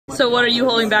So what are you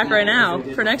holding back right now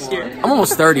for next year? I'm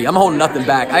almost 30. I'm holding nothing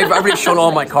back. I've already shown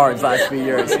all my cards last few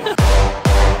years.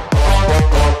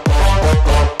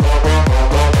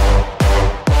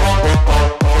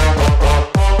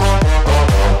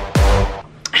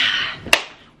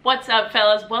 What's up,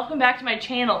 fellas? Welcome back to my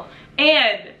channel.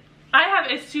 And I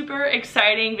have a super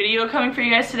exciting video coming for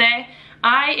you guys today.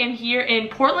 I am here in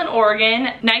Portland, Oregon.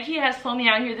 Nike has flown me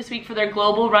out here this week for their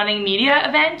global running media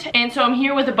event. And so I'm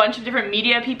here with a bunch of different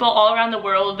media people all around the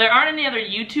world. There aren't any other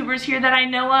YouTubers here that I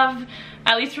know of,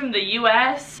 at least from the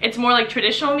US. It's more like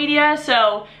traditional media,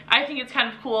 so I think it's kind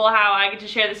of cool how I get to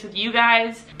share this with you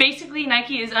guys. Basically,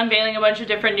 Nike is unveiling a bunch of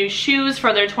different new shoes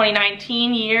for their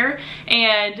 2019 year,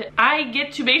 and I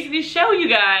get to basically show you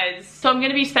guys. So I'm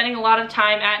gonna be spending a lot of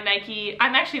time at Nike.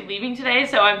 I'm actually leaving today,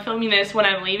 so I'm filming this when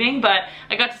I'm leaving, but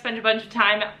I got to spend a bunch of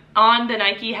time on the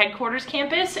Nike headquarters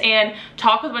campus and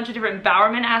talk with a bunch of different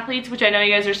Bowerman athletes, which I know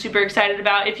you guys are super excited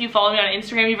about. If you follow me on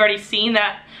Instagram, you've already seen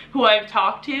that who I've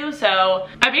talked to. So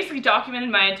I basically documented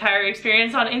my entire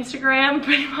experience on Instagram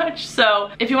pretty much.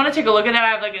 So if you want to take a look at that, I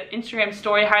have like an Instagram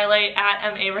story highlight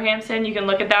at @Abrahamson. You can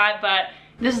look at that, but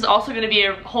this is also going to be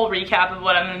a whole recap of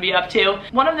what I'm going to be up to.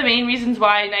 One of the main reasons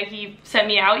why Nike sent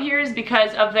me out here is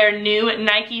because of their new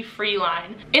Nike Free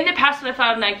line. In the past, when I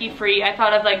thought of Nike Free, I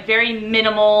thought of like very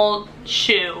minimal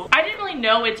shoe. I didn't really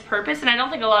know its purpose, and I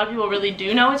don't think a lot of people really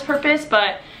do know its purpose,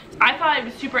 but I thought it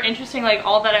was super interesting, like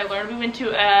all that I learned. We went to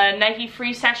a Nike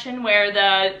Free session where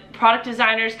the product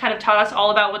designers kind of taught us all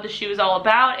about what the shoe is all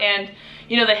about, and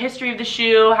you know, the history of the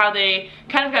shoe, how they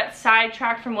kind of got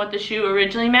sidetracked from what the shoe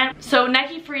originally meant. So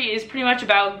Nike Free is pretty much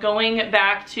about going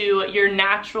back to your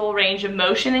natural range of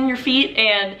motion in your feet,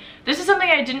 and this is something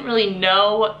I didn't really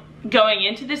know going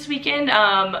into this weekend.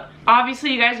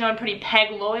 Obviously, you guys know I'm pretty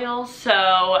peg loyal, so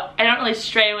I don't really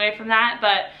stray away from that,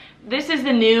 but this is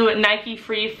the new Nike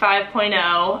Free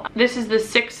 5.0. This is the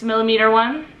 6mm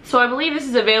one. So I believe this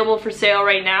is available for sale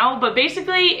right now, but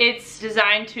basically it's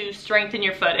designed to strengthen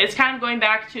your foot. It's kind of going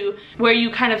back to where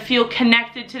you kind of feel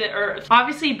connected to the earth.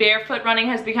 Obviously, barefoot running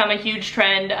has become a huge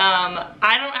trend. I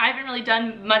haven't really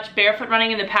done much barefoot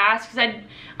running in the past because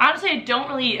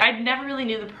I never really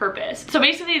knew the purpose. So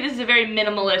basically this is a very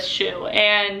minimalist shoe,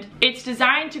 and it's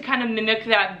designed to kind of mimic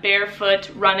that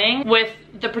barefoot running with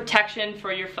the protection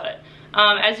for your foot.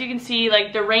 As you can see,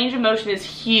 like the range of motion is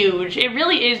huge. It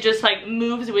really is just like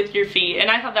moves with your feet, and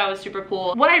I thought that was super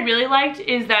cool. What I really liked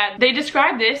is that they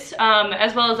described this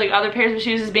as well as like other pairs of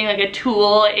shoes as being like a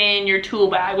tool in your tool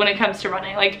bag when it comes to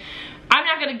running. Like, I'm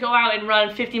not gonna go out and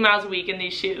run 50 miles a week in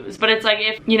these shoes, but it's like,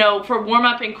 if, you know, for warm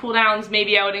up and cool downs,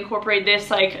 maybe I would incorporate this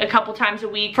like a couple times a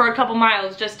week for a couple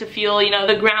miles just to feel, you know,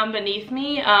 the ground beneath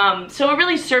me. So it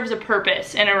really serves a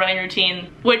purpose in a running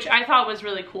routine, which I thought was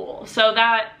really cool. So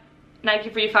that Nike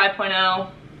Free 5.0,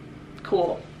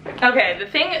 cool. Okay, the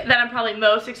thing that I'm probably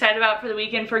most excited about for the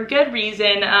weekend, for good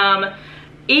reason,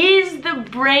 is the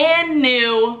brand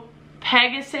new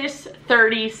Pegasus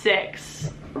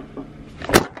 36.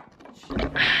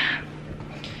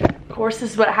 Of course,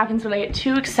 this is what happens when I get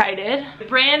too excited.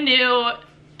 Brand new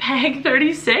Peg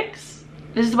 36.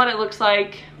 This is what it looks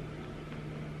like.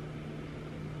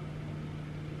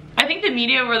 I think the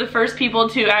media were the first people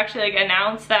to actually like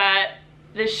announce that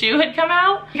the shoe had come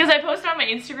out, because I posted on my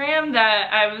Instagram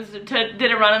that I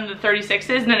did a run in the 36s,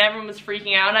 and then everyone was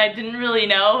freaking out, and I didn't really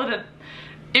know that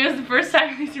it was the first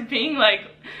time these were being like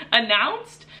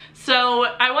announced. So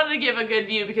I wanted to give a good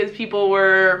view because people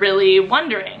were really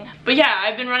wondering. But yeah,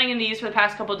 I've been running in these for the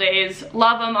past couple days.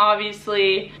 Love them,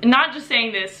 obviously. Not just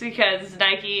saying this because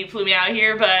Nike flew me out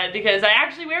here, but because I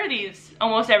actually wear these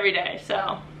almost every day,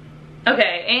 so.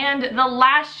 Okay, and the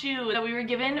last shoe that we were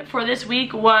given for this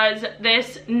week was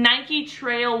this Nike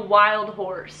Trail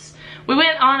Wildhorse. We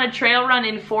went on a trail run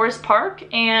in Forest Park,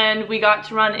 and we got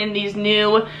to run in these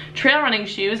new trail running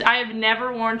shoes. I have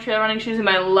never worn trail running shoes in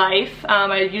my life.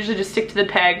 I usually just stick to the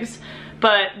pegs.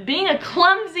 But being a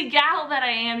clumsy gal that I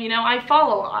am, you know, I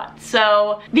fall a lot.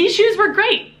 So these shoes were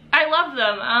great. I love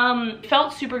them.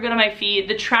 Felt super good on my feet.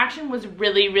 The traction was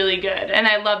really, really good. And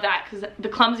I love that because the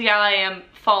clumsy gal I am,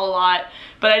 fall a lot.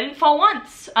 But I didn't fall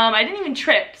once. I didn't even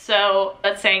trip, so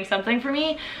that's saying something for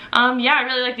me. Yeah, I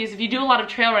really like these. If you do a lot of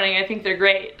trail running, I think they're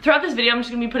great. Throughout this video, I'm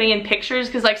just gonna be putting in pictures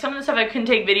because like some of the stuff I couldn't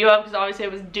take video of because obviously I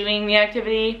was doing the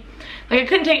activity. Like I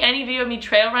couldn't take any video of me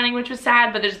trail running, which was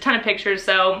sad, but there's a ton of pictures,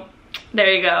 so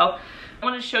there you go. I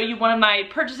want to show you one of my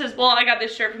purchases. Well, I got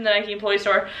this shirt from the Nike employee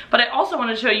store, but I also want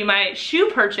to show you my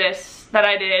shoe purchase that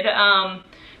I did.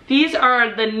 These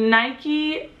are the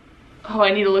Nike, oh,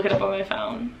 I need to look it up on my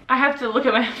phone. I have to look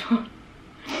at my phone.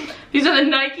 These are the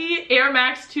Nike Air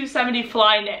Max 270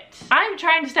 Flyknit. I'm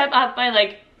trying to step up my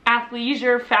like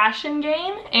athleisure fashion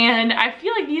game, and I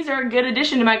feel like these are a good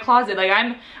addition to my closet. Like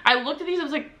I looked at these, I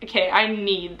was like, okay, I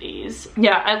need these.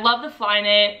 Yeah, I love the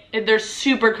Flyknit. They're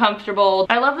super comfortable.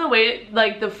 I love the way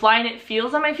like the Flyknit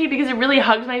feels on my feet because it really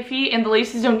hugs my feet and the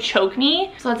laces don't choke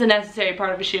me. So that's a necessary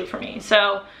part of a shoe for me.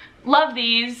 So love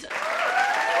these.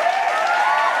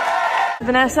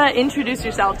 Vanessa, introduce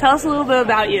yourself. Tell us a little bit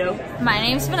about you. My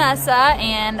name's Vanessa,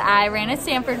 and I ran at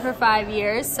Stanford for 5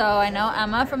 years, so I know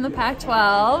Emma from the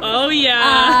Pac-12. Oh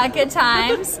yeah. Good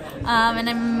times. And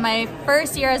I'm my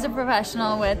first year as a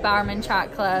professional with Bowerman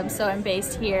Track Club, so I'm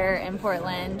based here in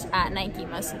Portland at Nike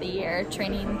most of the year,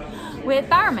 training with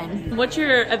Bowerman. What's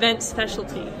your event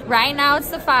specialty? Right now it's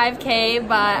the 5K,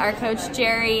 but our coach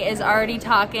Jerry is already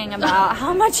talking about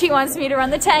how much he wants me to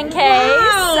run the 10K.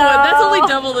 Wow, so that's only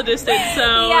double the distance.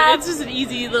 So yeah, it's just an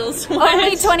easy little switch.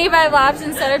 Only 25 laps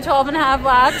instead of 12 and a half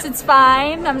laps. It's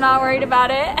fine. I'm not worried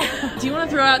about it. Do you want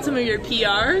to throw out some of your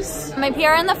PRs? My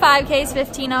PR in the 5K is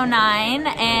 15:09,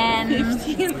 and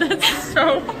 15, that's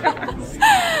so fast.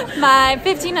 My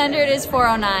 1500 is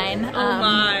 4:09. Oh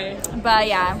my. But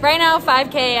yeah, right now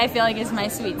 5K I feel like is my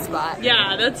sweet spot.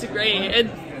 Yeah, that's great. And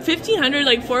 1500,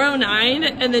 like 409,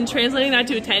 and then translating that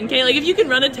to a 10K. Like if you can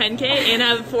run a 10K and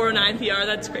have a 409 PR,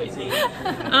 that's crazy.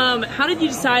 How did you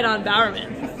decide on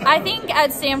Bowerman? I think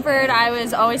at Stanford I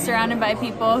was always surrounded by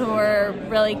people who were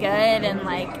really good and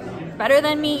like better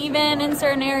than me even in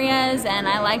certain areas, and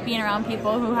I like being around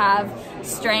people who have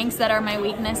strengths that are my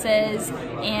weaknesses,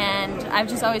 and I've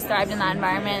just always thrived in that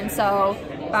environment. So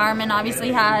Bowerman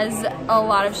obviously has a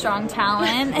lot of strong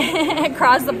talent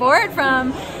across the board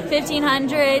from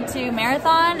 1500 to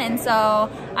marathon, and so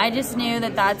I just knew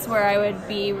that that's where I would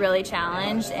be really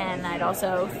challenged, and I'd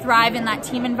also thrive in that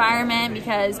team environment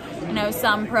because, you know,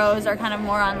 some pros are kind of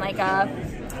more on like a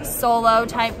solo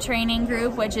type training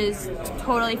group, which is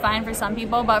totally fine for some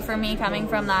people, but for me, coming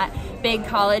from that big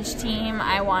college team,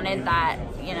 I wanted that,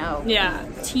 you know,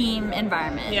 team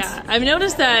environment. Yeah, I've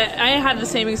noticed that I have the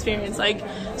same experience. Like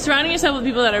surrounding yourself with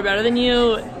people that are better than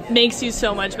you makes you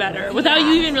so much better without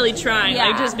you even really trying.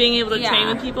 Like just being able to train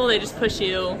with people, they just push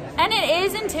you. And it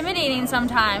is intimidating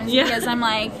sometimes because I'm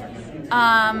like,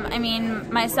 I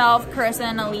mean, myself, Carissa,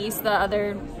 and Elise, the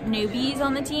other newbies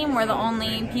on the team, were the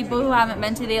only people who haven't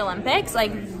been to the Olympics.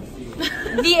 Like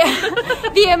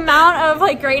the amount of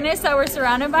like greatness that we're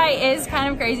surrounded by is kind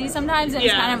of crazy sometimes, and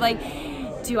it's kind of like,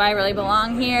 do I really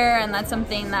belong here? And that's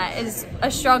something that is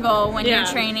a struggle when you're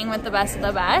training with the best of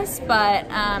the best, but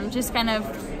just kind of,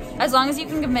 as long as you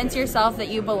can convince yourself that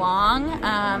you belong,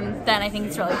 then I think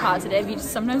it's really positive. You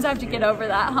just sometimes have to get over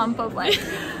that hump of like,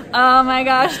 oh my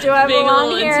gosh, do I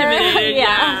belong here? Being a little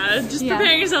intimidated, just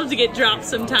preparing yourself to get dropped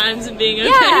sometimes and being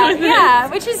okay with it. Yeah,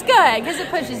 which is good because it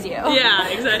pushes you. Yeah,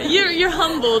 exactly. You're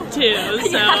humbled too,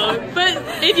 so. But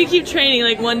if you keep training,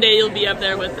 like one day you'll be up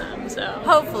there with them, so.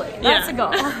 Hopefully, that's the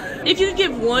goal. If you could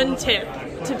give one tip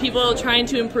to people trying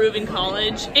to improve in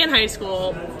college and high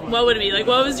school, what would it be? Like,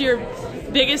 what was your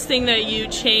biggest thing that you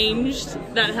changed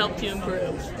that helped you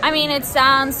improve? I mean, it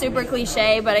sounds super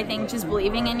cliche, but I think just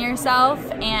believing in yourself.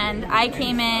 And I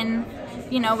came in,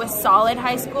 you know, with solid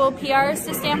high school PRs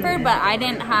to Stanford, but I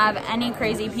didn't have any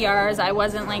crazy PRs. I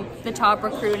wasn't like the top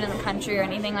recruit in the country or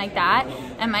anything like that.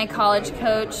 And my college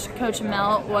coach, Coach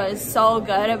Milt, was so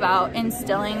good about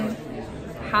instilling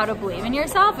how to believe in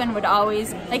yourself, and would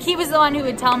always, like, he was the one who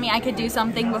would tell me I could do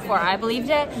something before I believed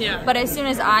it. But as soon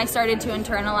as I started to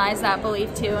internalize that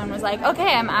belief too and was like,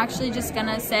 okay, I'm actually just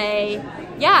gonna say,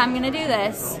 yeah, I'm gonna do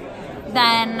this,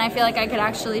 then I feel like I could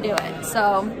actually do it.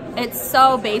 So it's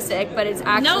so basic, but it's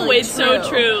actually so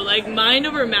true. Like mind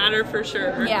over matter for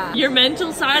sure. Your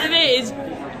mental side of it is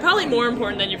probably more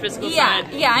important than your physical side.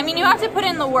 Yeah, I mean, you have to put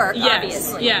in the work,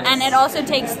 obviously. And it also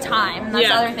takes time. And that's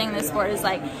the other thing in this sport is,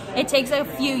 like, it takes a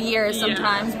few years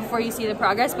sometimes before you see the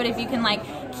progress. But if you can, like,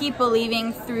 keep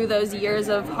believing through those years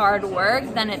of hard work,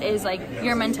 then it is, like,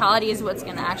 your mentality is what's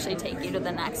going to actually take you to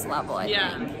the next level, I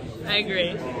think. I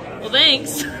agree. Well,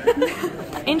 thanks.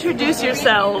 Introduce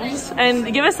yourselves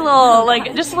and give us a little,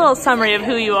 like, just a little summary of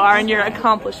who you are and your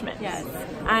accomplishments. Yes.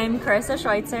 I'm Carissa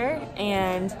Schweitzer,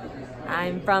 and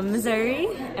I'm from Missouri.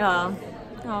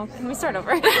 Can we start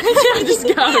over? Just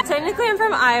go. Technically I'm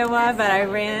from Iowa, but I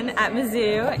ran at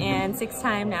Mizzou and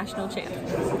 6-time national champ.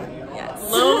 Yes.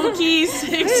 Low-key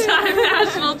 6-time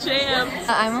national champ.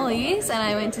 I'm Elise, and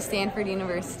I went to Stanford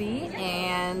University,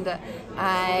 and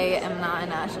I am not a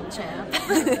national champ.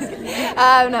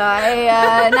 No,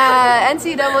 I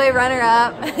NCAA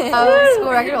runner-up,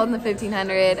 school record holding the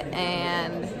 1500,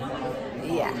 and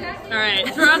Yeah. All right,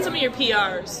 throw out some of your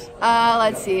PRs.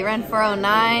 Let's see. Ran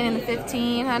 409 in the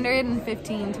 1500 and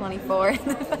 1524 in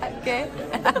the 5K.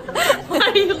 Why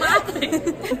are you laughing?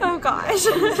 Oh gosh.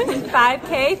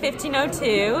 5K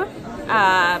 1502,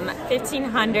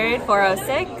 1500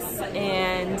 406,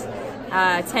 and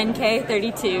 10K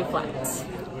 32 flat.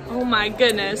 Oh my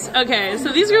goodness. Okay,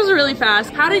 so these girls are really fast.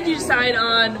 How did you decide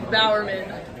on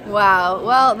Bowerman? Wow.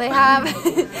 Well, they have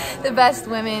the best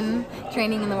women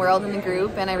training in the world in the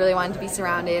group, and I really wanted to be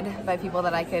surrounded by people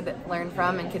that I could learn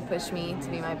from and could push me to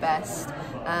be my best.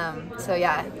 So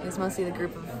yeah, it was mostly the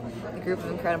group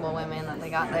of incredible women that they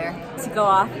got there. To go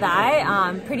off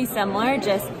that, pretty similar,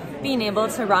 just being able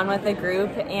to run with a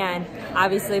group, and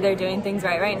obviously they're doing things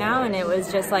right now, and it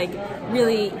was just like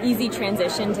really easy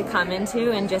transition to come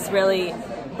into and just really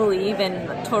believe and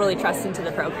totally trust into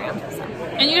the program. So.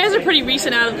 And you guys are pretty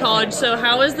recent out of college, so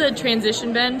how has the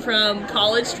transition been from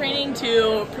college training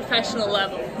to professional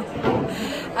level?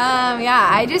 Yeah,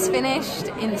 I just finished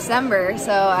in December,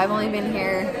 so I've only been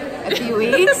here a few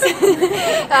weeks.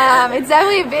 It's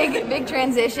definitely a big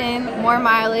transition, more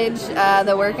mileage.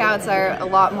 The workouts are a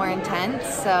lot more intense,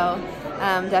 so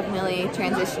definitely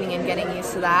transitioning and getting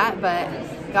used to that. But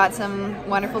got some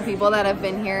wonderful people that have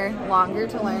been here longer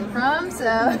to learn from,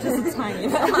 so. Just a tiny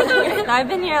bit longer. I've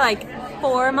been here like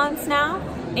 4 months now,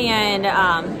 and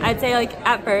I'd say like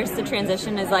at first the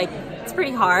transition is like, it's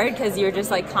pretty hard because you're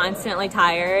just like constantly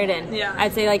tired, and yeah.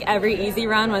 I'd say like every easy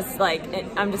run was like,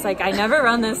 I'm just like, I never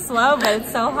run this slow, but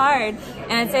it's so hard.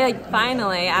 And I'd say like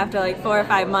finally after like 4 or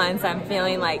 5 months, I'm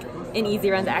feeling like an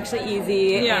easy run's actually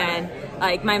easy, yeah. and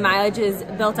like my mileage is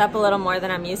built up a little more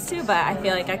than I'm used to, but I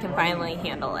feel like I can finally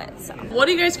handle it. So what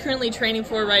are you guys currently training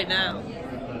for right now?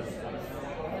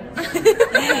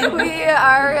 We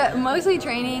are mostly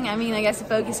training. I mean, I guess the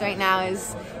focus right now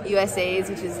is USA's,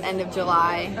 which is end of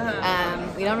July.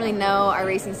 We don't really know our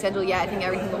racing schedule yet. I think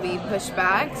everything will be pushed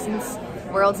back since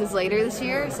Worlds is later this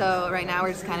year. So right now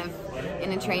we're just kind of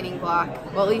in a training block.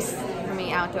 Well, at least for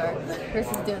me, outdoor. Chris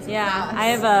is doing some cross. I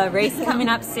have a race coming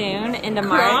up soon into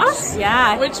March. Cross?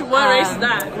 Yeah. What race is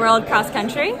that? World Cross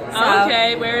Country. So, oh,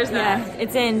 okay, where is that? Yeah,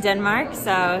 it's in Denmark, so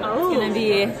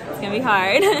it's gonna be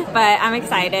hard. But I'm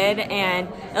excited, and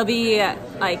it'll be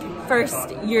like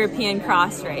first European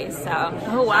cross race. So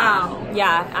oh wow.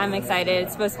 Yeah, I'm excited.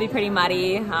 It's supposed to be pretty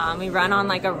muddy. We run on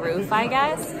like a roof, I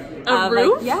guess. A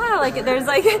roof? Like, yeah, like there's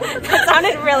like, that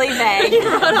sounded really vague,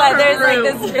 but there's like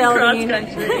this building.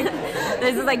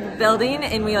 There's this like building,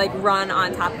 and we like run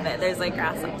on top of it. There's like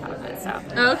grass on top of it, so.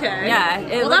 Okay. Yeah,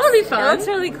 that'll be fun. It looks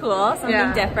really cool,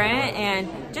 something different, and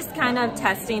just kind of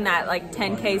testing that like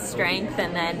 10K strength,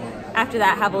 and then after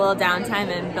that have a little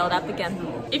downtime and build up again.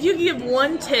 If you could give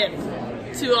one tip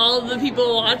to all of the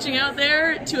people watching out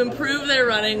there to improve their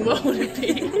running, what would it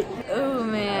be? Oh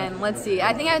man, let's see.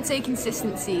 I think I would say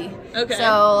consistency. Okay.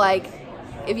 So like,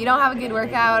 if you don't have a good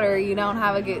workout or you don't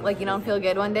have a good, like you don't feel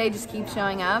good one day, just keep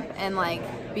showing up and like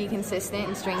be consistent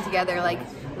and string together like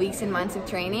weeks and months of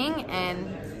training,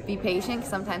 and be patient because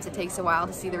sometimes it takes a while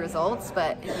to see the results,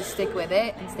 but if you stick with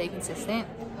it and stay consistent,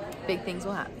 big things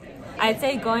will happen. I'd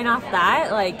say going off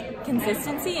that, like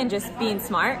consistency and just being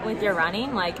smart with your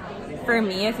running. Like for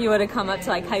me, if you would have come up to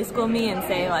like high school me and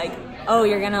say like, oh,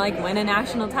 you're gonna like win a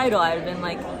national title, I would have been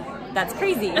like, that's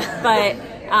crazy. But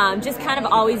just kind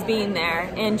of always being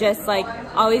there, and just like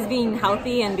always being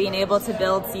healthy and being able to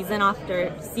build season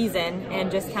after season, and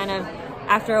just kind of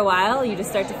after a while you just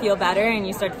start to feel better and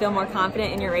you start to feel more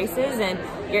confident in your races, and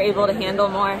you're able to handle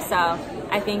more. So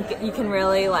I think you can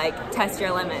really like test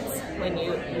your limits when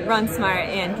you run smart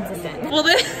and consistent. Well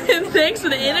then, thanks for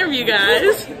the interview,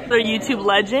 guys. Our YouTube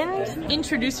legend.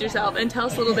 Introduce yourself and tell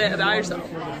us a little bit about yourself.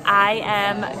 I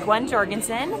am Gwen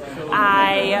Jorgensen.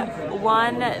 I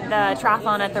won the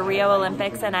triathlon at the Rio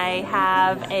Olympics, and I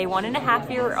have a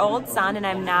 1.5-year-old son, and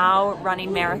I'm now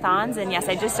running marathons. And yes,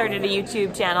 I just started a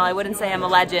YouTube channel. I wouldn't say I'm a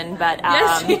legend, but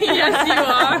yes, yes, you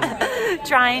are.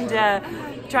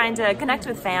 trying to connect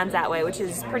with fans that way, which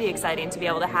is pretty exciting to be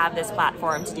able to have this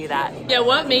platform to do that. Yeah,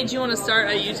 what made you want to start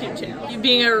a YouTube channel? You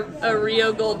being a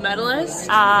Rio gold medalist?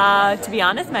 To be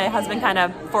honest, my husband kind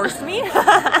of forced me.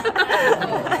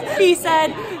 He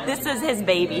said this was his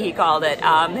baby, he called it,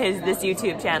 this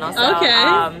YouTube channel. So,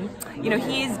 okay. You know,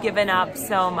 he's given up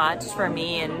so much for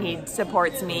me, and he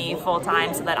supports me full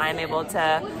time so that I'm able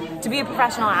to to be a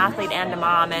professional athlete and a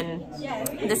mom, and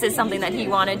this is something that he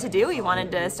wanted to do. He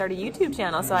wanted to start a YouTube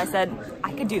channel, so I said,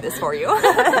 I could do this for you.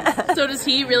 So does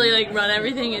he really like run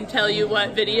everything and tell you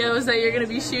what videos that you're gonna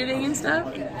be shooting and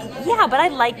stuff? Yeah, but I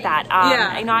like that.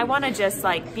 Yeah. You know, I want to just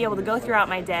like be able to go throughout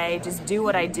my day, just do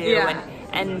what I do, Yeah.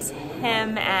 and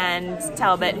him and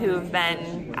Talbot, who've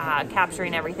been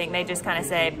capturing everything, they just kind of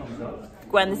say,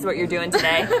 Gwen, this is what you're doing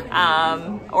today,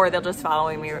 or they'll just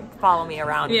follow me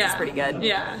around, which is pretty good.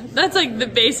 Yeah, that's like the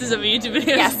basis of a YouTube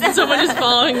video. Yes. Someone just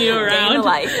following you around. Day in the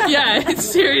life. Yeah,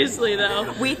 seriously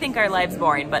though. We think our life's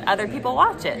boring, but other people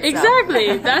watch it. So.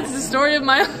 Exactly, that's the story of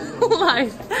my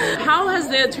life. How has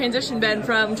the transition been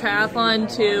from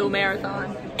triathlon to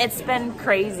marathon? It's been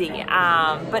crazy,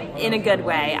 but in a good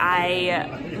way.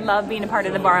 I love being a part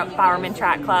of the Bowerman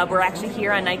Track Club. We're actually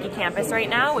here on Nike campus right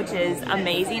now, which is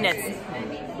amazing. It's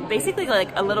basically like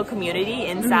a little community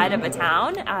inside of a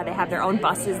town. They have their own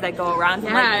buses that go around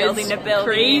from like building to building.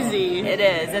 Crazy. It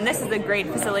is, and this is a great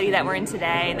facility that we're in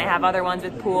today, and they have other ones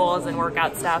with pools and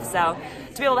workout stuff. So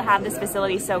to be able to have this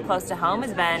facility so close to home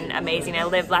has been amazing. I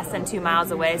live less than 2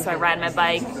 miles away, so I ride my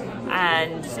bike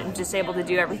and I'm just able to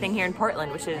do everything here in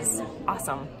Portland, which is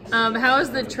awesome. How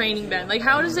has the training been? Like,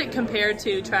 how does it compare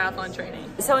to triathlon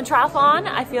training? So in triathlon,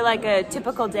 I feel like a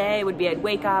typical day would be I'd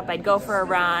wake up, I'd go for a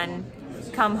run,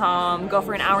 come home, go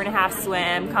for an hour-and-a-half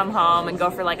swim, come home, and go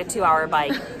for like a 2-hour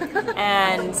bike.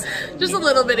 And just a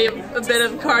little bit of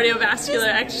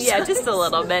cardiovascular exercise. Yeah, just a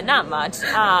little bit, not much.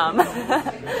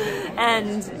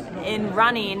 And in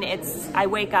running, I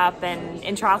wake up, and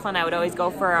in triathlon I would always go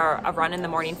for a run in the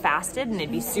morning fasted, and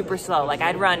it'd be super slow. Like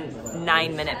I'd run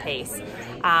 9-minute pace.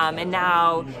 And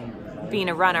now, being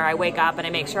a runner, I wake up and I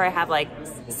make sure I have like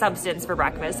substance for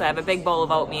breakfast. So I have a big bowl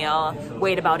of oatmeal,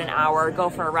 wait about an hour, go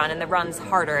for a run, and the run's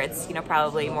harder. It's, you know,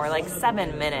 probably more like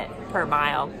 7 minutes per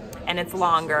mile, and it's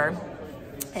longer.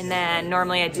 And then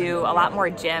normally I do a lot more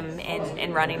gym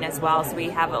in running as well. So we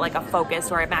have like a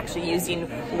focus where I'm actually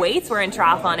using weights, where in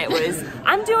triathlon it was,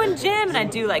 I'm doing gym, and I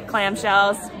do like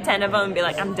clamshells, 10 of them, and be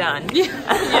like, I'm done.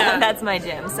 Yeah. That's my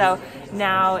gym. So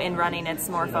now in running, it's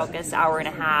more focused,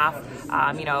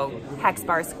 hour-and-a-half, you know, hex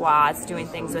bar squats, doing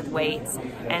things with weights,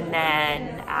 and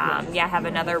then, yeah, have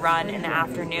another run in the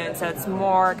afternoon. So it's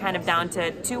more kind of down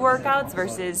to 2 workouts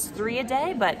versus 3 a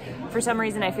day, but for some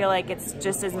reason I feel like it's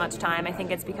just as much time. I think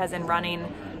it's because in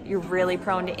running, you're really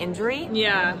prone to injury.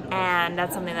 Yeah. And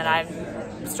that's something that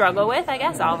I've struggle with, I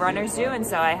guess all runners do, and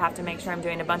so I have to make sure I'm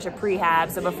doing a bunch of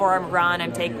prehab. So before I run,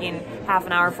 I'm taking half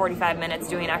an hour, 45 minutes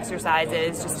doing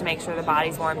exercises just to make sure the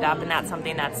body's warmed up, and that's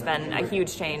something that's been a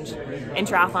huge change. In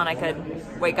triathlon, I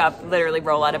could wake up, literally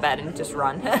roll out of bed and just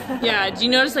run. Yeah, do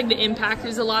you notice like the impact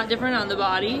is a lot different on the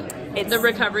body? The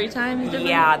recovery time is different?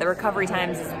 Yeah, the recovery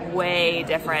times is way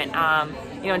different.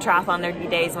 You know, in triathlon there'd be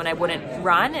days when I wouldn't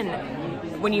run,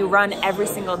 and when you run every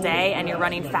single day and you're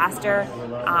running faster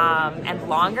and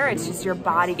longer, it's just your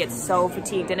body gets so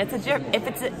fatigued, and it's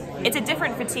a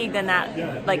different fatigue than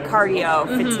that like cardio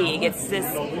fatigue. It's this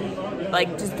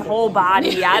like just whole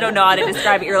body. I don't know how to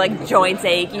describe it. Your like joints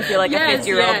ache. You feel like a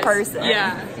 50-year-old person.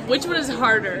 Yeah. Which one is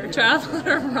harder, triathlon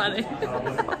or running?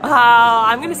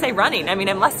 I'm gonna say running. I mean,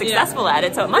 I'm less successful at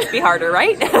it, so it must be harder,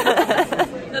 right?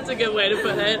 That's a good way to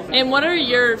put it. And what are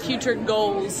your future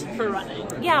goals for running?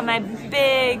 Yeah, my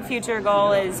big future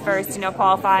goal is first, you know,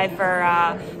 qualify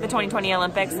for the 2020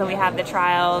 Olympics. So we have the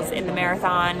trials in the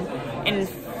marathon in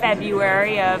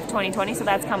February of 2020, so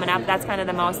that's coming up. That's kind of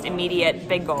the most immediate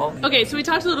big goal. Okay, so we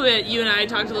talked a little bit, you and I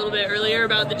talked a little bit earlier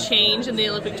about the change in the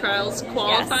Olympic trials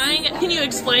qualifying. Yes. Can you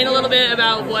explain a little bit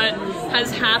about what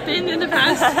has happened in the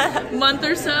past month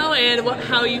or so, and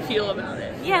how you feel about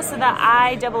it? Yeah, so the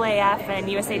IAAF and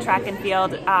USA Track and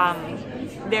Field,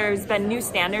 there's been new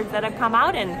standards that have come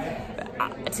out, and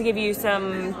to give you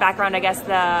some background, I guess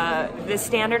the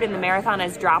standard in the marathon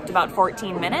has dropped about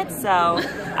 14 minutes, so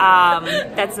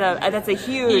that's a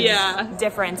huge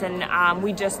difference, and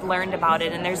we just learned about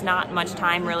it, and there's not much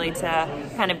time really to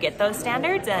kind of get those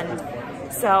standards,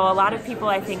 and so a lot of people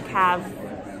I think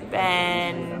have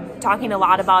been talking a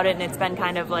lot about it, and it's been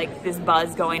kind of like this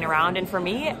buzz going around, and for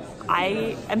me,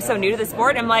 I am so new to the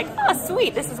sport. I'm like, oh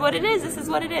sweet, this is what it is, this is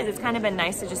what it is. It's kind of been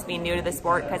nice to just be new to the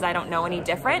sport because I don't know any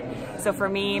different. So for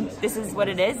me, this is what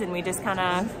it is, and we just kind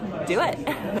of do it.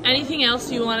 Anything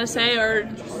else you want to say, or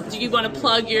do you want to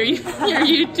plug your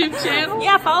YouTube channel?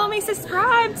 Yeah, follow me,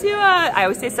 subscribe to, I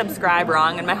always say subscribe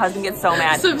wrong, and my husband gets so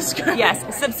mad. Subscribe.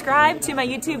 Yes, subscribe to my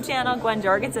YouTube channel, Gwen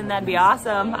Jorgensen, that'd be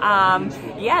awesome.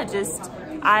 Yeah,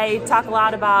 I talk a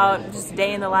lot about just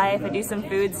day in the life. I do some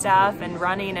food stuff and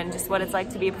running and just what it's like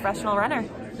to be a professional runner.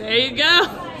 There you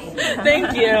go.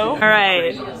 Thank you. All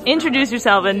right, introduce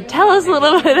yourself and tell us a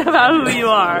little bit about who you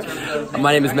are.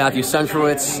 My name is Matthew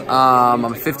Centrowitz. I'm a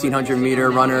 1,500 meter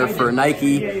runner for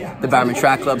Nike, the Bowerman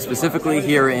Track Club specifically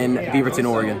here in Beaverton,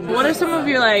 Oregon. What are some of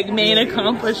your main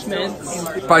accomplishments?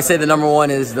 Probably say the #1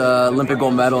 is the Olympic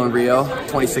gold medal in Rio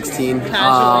 2016.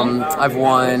 I've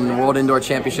won World Indoor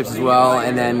Championships as well,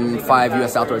 and then 5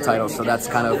 U.S. outdoor titles. So that's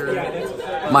kind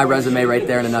of my resume right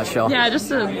there in a nutshell. Yeah,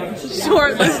 just a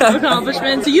short list of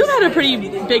accomplishments. So you've had a pretty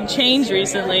big change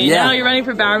recently. Yeah. Now you're running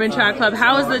for Bowerman Track Club.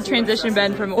 How has the transition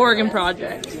been from Oregon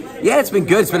Project? Yeah, it's been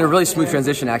good. It's been a really smooth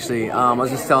transition, actually. I was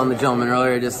just telling the gentleman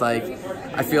earlier, just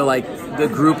I feel like the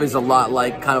group is a lot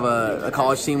like kind of a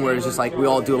college team where it's just we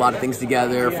all do a lot of things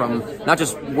together, from not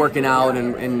just working out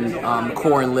and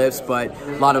core and lifts, but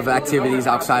a lot of activities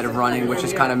outside of running, which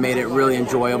has kind of made it really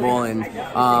enjoyable.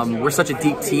 And we're such a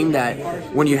deep team that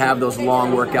when you have those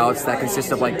long workouts that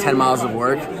consist of 10 miles of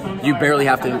work, you barely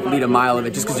have to lead a mile of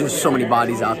it just because there's so many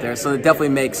bodies out there. So it definitely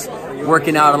makes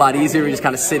working out a lot easier. We just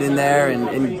kind of sit in there and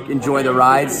enjoy the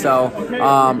ride. So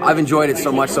I've enjoyed it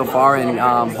so much so far, and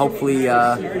hopefully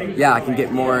I can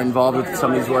get more involved with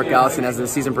some of these workouts, and as the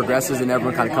season progresses and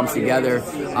everyone kind of comes together,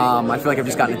 I feel like I've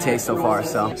just gotten a taste so far.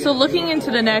 So looking into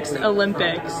the next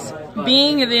Olympics,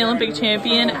 being the Olympic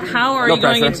champion, how are you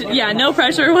going into? Yeah, no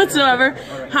pressure whatsoever.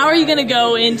 How are you going to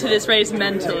go into this race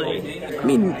mentally? I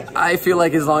mean, I feel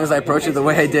like as long as I approach it the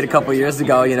way I did a couple years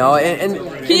ago, and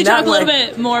can you talk a little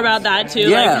bit more about that too?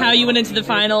 Yeah. How you went into the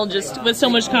final just with so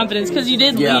much confidence, because you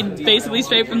did lead basically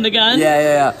straight from the gun.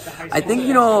 Yeah. I think,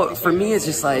 for me, it's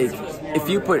just if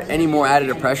you put any more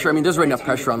added pressure, I mean, there's already enough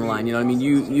pressure on the line,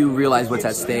 you realize what's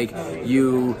at stake,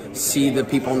 you see the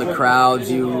people in the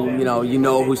crowds, you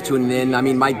know who's tuning in. I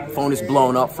mean, my phone is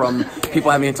blown up from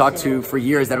people having to talk to for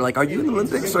years that are like, are you in the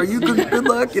Olympics? Are you good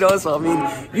luck? So I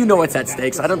mean, you know what's at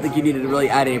stake, so I don't think you need to really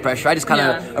add any pressure. I just kind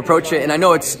of approach it, and I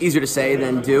know it's easier to say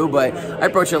than do, but I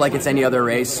approach it like it's any other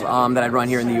race that I'd run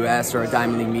here in the U.S. or a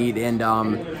Diamond League meet, and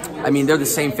I mean, they're the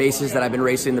same faces that I've been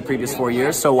racing the previous 4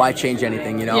 years, so why change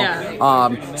anything,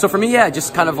 So for me,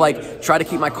 just kind of try to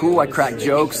keep my cool. I crack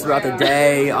jokes throughout the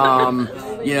day.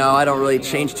 I don't really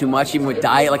change too much, even with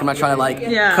diet. I'm not trying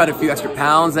to cut a few extra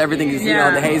pounds. Everything is,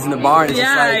 the hay's in the barn.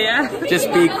 It's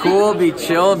just be cool, be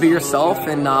chill, be yourself.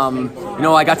 And,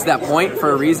 I got to that point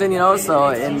for a reason, that's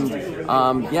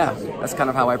kind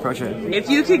of how I approach it. If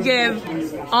you could give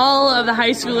all of the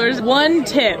high schoolers one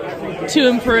tip to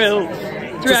improve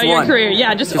throughout your career.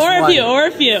 Yeah, just or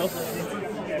a few.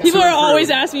 People are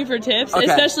always asking me for tips,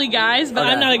 especially guys, but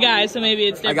I'm not a guy, so maybe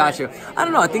it's different. I got you. I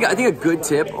don't know. I think a good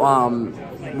tip,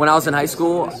 when I was in high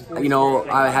school,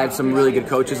 I had some really good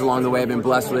coaches along the way. I've been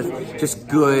blessed with just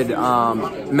good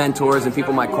mentors and people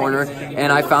in my corner.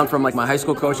 And I found from my high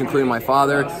school coach, including my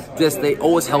father, they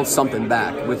always held something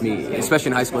back with me, especially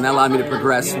in high school. And that allowed me to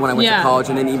progress when I went to college,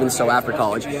 and then even so after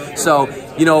college. So,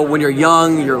 when you're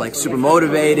young, you're super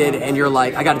motivated, and you're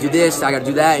I got to do this, I got to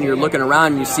do that, and you're looking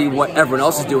around and you see what everyone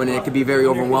else is doing, and it can be very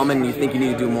overwhelming, and you think you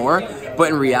need to do more. But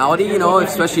in reality,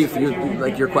 especially if you're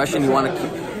your question, you want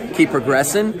to keep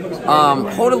progressing,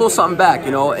 hold a little something back,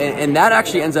 and that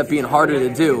actually ends up being harder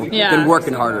to do than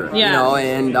working harder,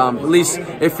 and at least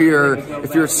if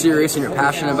you're serious and you're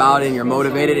passionate about it and you're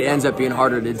motivated, it ends up being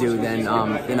harder to do than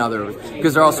other,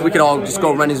 because we could all just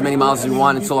go run as many miles as we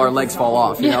want until our legs fall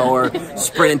off, or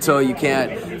sprint until you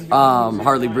can't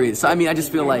hardly breathe. So I mean, I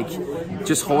just feel like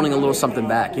just holding a little something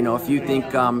back, if you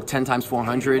think 10 times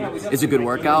 400 is a good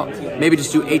workout, maybe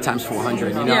just do 8 times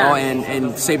 400,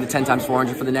 and save the 10 times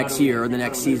 400 for the next year or the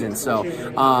next season. So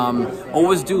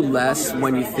always do less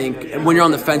when you're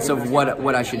on the fence of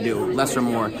what I should do. Less or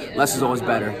more. Less is always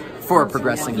better for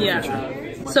progressing in the future.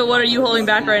 So what are you holding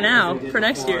back right now for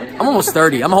next year? I'm almost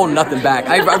 30. I'm holding nothing back.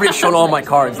 I've already shown all my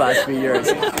cards last few years.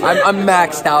 I'm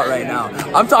maxed out right now.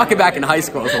 I'm talking back in high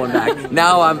school I was holding back.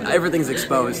 Now everything's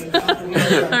exposed. All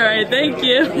right, thank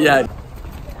you. Yeah.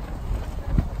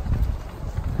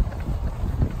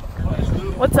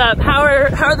 What's up? How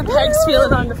are the pegs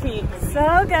feeling on the feet?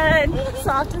 So good.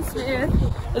 Soft and smooth.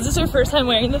 Is this your first time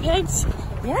wearing the pegs?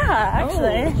 Yeah,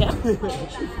 actually.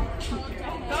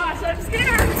 Gosh, I'm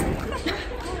scared.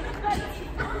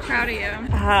 Proud of you.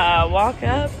 Walk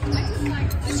up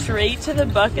straight to the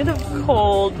bucket of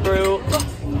cold brew.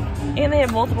 And they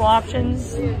have multiple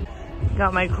options.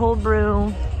 Got my cold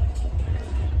brew.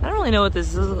 I don't really know what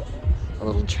this is. A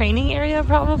little training area,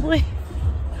 probably.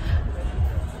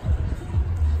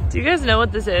 Do you guys know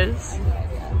what this is?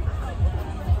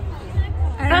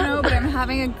 I don't know, but I'm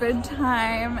having a good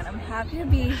time and I'm happy to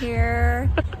be here.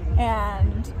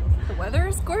 And the weather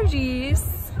is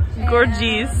gorgeous.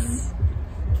 Gorgeous.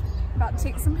 About to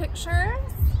take some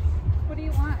pictures. What do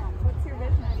you want? What's your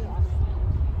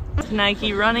business?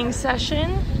 Nike running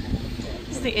session.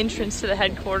 This is the entrance to the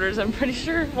headquarters, I'm pretty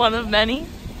sure. One of many.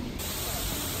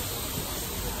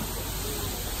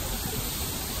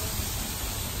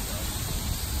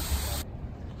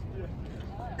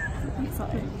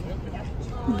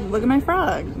 Look at my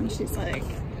frog. And she's like,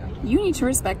 you need to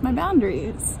respect my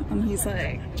boundaries. And he's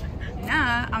like,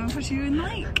 nah, I'm gonna put you in the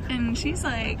lake. And she's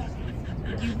like,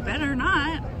 you better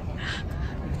not.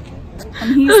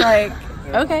 And he's like,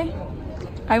 okay,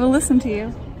 I will listen to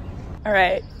you. All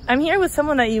right, I'm here with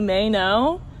someone that you may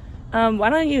know. Why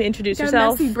don't you introduce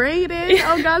yourself? Messy braided.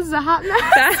 Oh God, this is a hot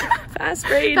mess. Fast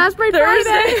braid. Fast braid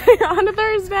Thursday. Friday on a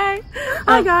Thursday.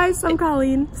 Hi guys, I'm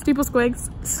Colleen. Steeple Squigs.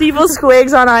 Steeple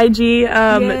Squigs on IG.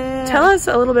 Yeah. Tell us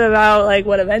a little bit about like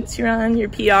what events you run, your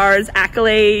PRs,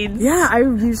 accolades. Yeah, I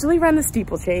usually run the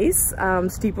steeplechase,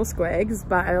 Steeple Squigs,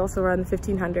 but I also run the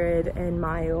 1500 and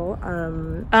mile.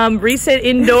 Recent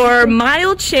indoor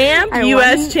mile champ,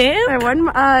 US champ. I won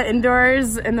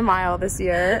indoors in the mile this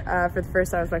year for the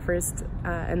first time. It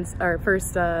was my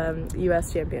first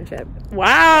US championship.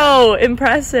 Wow,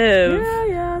 impressive.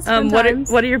 Yeah.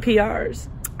 What are your PRs?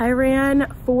 I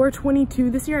ran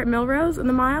 4:22 this year at Milrose in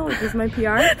the mile, which is my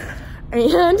PR.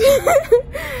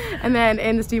 And then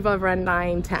in the steeple I've run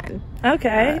 9:10.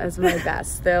 Okay. As my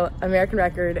best. The American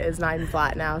record is 9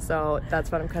 flat now, so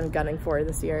that's what I'm kind of gunning for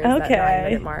this year. Is that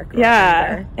 9-minute mark.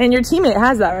 Yeah. And your teammate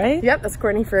has that, right? Yep, that's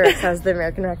Courtney First has the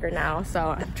American record now. So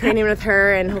I'm training with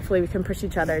her, and hopefully we can push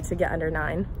each other to get under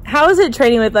 9. How is it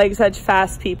training with like such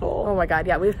fast people? Oh my God,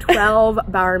 yeah, we have 12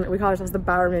 Bowerman. We call ourselves the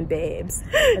Bowerman babes.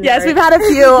 Yes, we've had a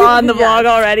few on the vlog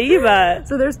already, but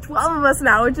so there's 12 of us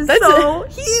now, which is so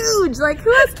huge. Like,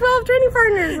 who has 12 training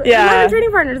partners? Yeah,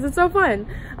 training partners. It's so fun.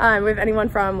 We have anyone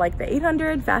from like the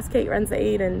 800, Fast Kate runs the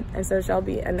 8, and so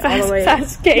Shelby, and all the way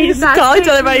Fast Kate. Call each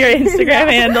other by your Instagram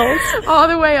handles. All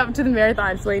the way up to the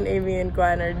marathon. Slayton, Amy, and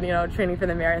Gwen are training for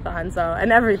the marathon. So,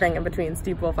 and everything in between,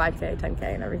 steeple, 5K,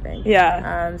 10K, and everything.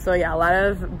 Yeah. So yeah, a lot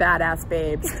of badass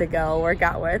babes to go work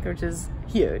out with, which is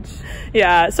huge.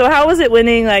 Yeah. So how was it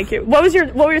winning? Like, what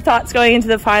were your thoughts going into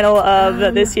the final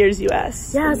of this year's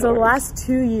US? Yeah. So the last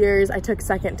 2 years, I took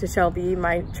second to Shelby,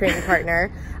 my training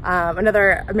partner,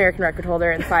 another American record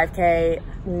holder in 5K,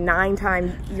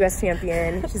 9-time US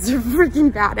champion. She's a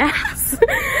freaking badass.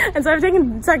 And so I've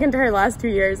taken second to her last 2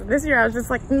 years. This year I was just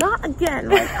like, not again.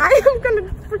 Like, I am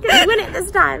gonna freaking win it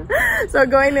this time. So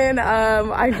going in,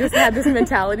 I just had this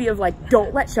mentality of like,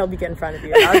 don't let Shelby get in front of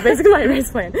you. That was basically my race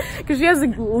plan, because she has a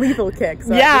lethal kick.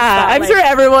 So yeah, I'm sure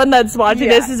everyone that's watching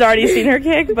this has already seen her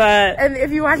kick, but and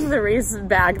if you watch the race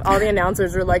back, all the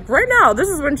announcers are like, right now, this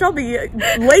is when Shelby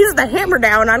lays the hammer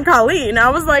down on Colleen. I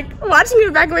was like watching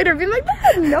it back later, being like,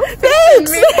 no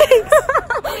thanks.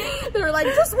 They were like,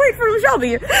 just wait for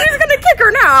Shelby. She's gonna kick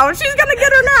her now. She's gonna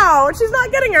get her now. She's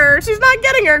not getting her. She's not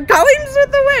getting her. Colleen's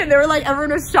with the win. They were like,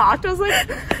 everyone was shocked. I was like,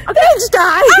 thanks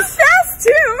guys. I'm fast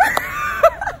too.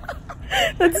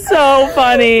 That's so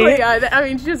funny. But yeah, I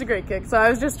mean, she has a great kick. So I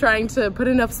was just trying to put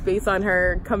enough space on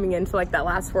her coming into like that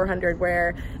last 400,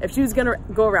 where if she was gonna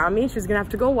go around me, she was gonna have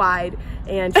to go wide,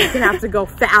 and she's gonna have to go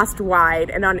fast wide.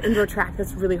 And on indoor track,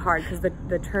 that's really hard because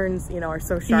the turns, are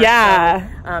so sharp. Yeah.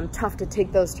 So, tough to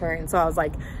take those turns. So I was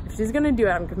like, if she's gonna do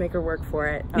it, I'm gonna make her work for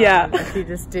it. Yeah. She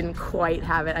just didn't quite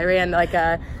have it. I ran like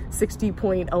a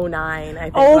 60.09, I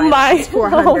think. Oh my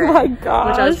 400, oh my gosh.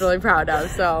 Which I was really proud of.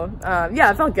 So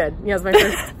yeah, it felt good. It was my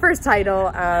first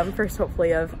title, first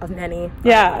hopefully of many.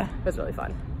 Yeah. It was really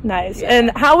fun. Nice. Yeah.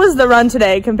 And how was the run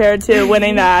today compared to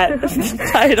winning that title?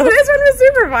 Today's one was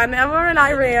super fun. Emma and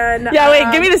I ran. Yeah,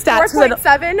 wait, give me the stats.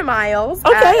 4.7 miles.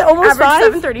 Okay, almost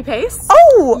 5. 7:30 pace.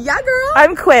 Oh! Yeah, girl.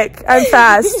 I'm quick. I'm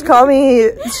fast. Call me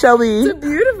Shelby. It's a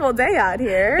beautiful day out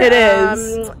here. It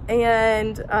is.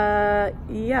 And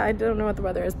yeah, I don't know what the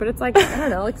weather is, but it's like, I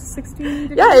don't know, like 60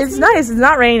 degrees. Yeah, it's nice. It's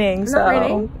not raining. It's not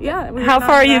raining. Yeah. How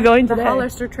far are you going today? The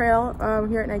Hollister Trail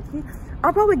here at Nike.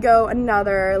 I'll probably go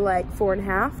another like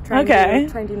 4.5. Trying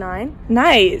to do 9.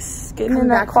 Nice. Getting in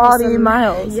that quality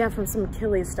miles. Yeah, from some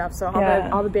Achilles stuff. So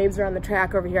all the babes are on the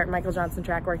track over here at Michael Johnson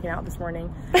track working out this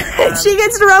morning. She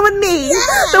gets to run with me.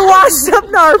 The washed up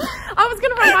narp. I was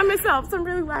gonna run by myself, so I'm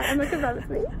really glad Emma could run with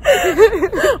me.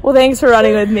 Well, thanks for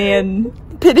running with me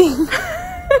and pitting.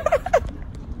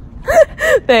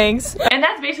 Thanks. And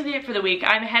that's basically it for the week.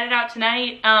 I'm headed out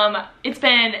tonight. It's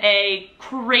been a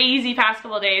crazy past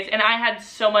couple of days and I had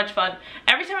so much fun.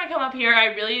 Every time I come up here, I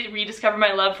really rediscover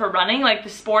my love for running, like the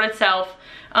sport itself.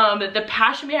 The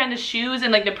passion behind the shoes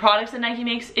and like the products that Nike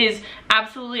makes is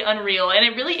absolutely unreal, and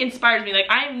it really inspires me. Like,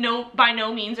 I am by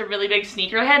no means a really big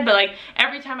sneakerhead, but like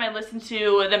every time I listen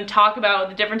to them talk about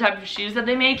the different types of shoes that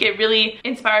they make, it really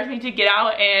inspires me to get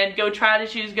out and go try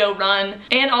the shoes, go run.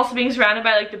 And also being surrounded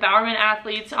by like the Bowerman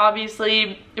athletes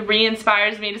obviously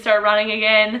re-inspires me to start running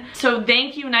again. So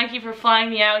thank you, Nike, for flying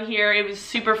me out here. It was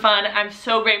super fun. I'm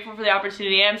so grateful for the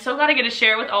opportunity. I'm so glad I get to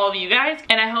share with all of you guys,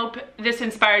 and I hope this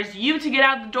inspires you to get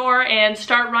out the door and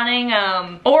start running,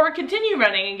 or continue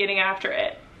running and getting after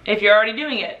it if you're already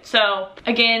doing it. So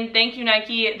again, thank you,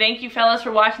 Nike. Thank you, fellas,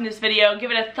 for watching this video. Give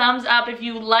it a thumbs up if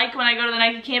you like when I go to the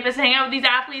Nike campus, hang out with these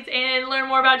athletes and learn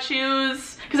more about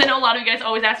shoes, because I know a lot of you guys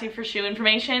always ask me for shoe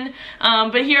information,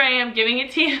 but here I am giving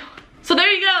it to you. So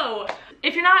there you go.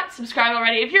 If you're not subscribed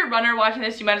already, if you're a runner watching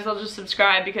this, you might as well just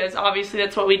subscribe, because obviously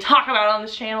that's what we talk about on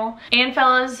this channel. And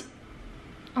fellas,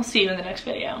 I'll see you in the next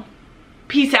video.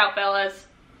 Peace out, fellas.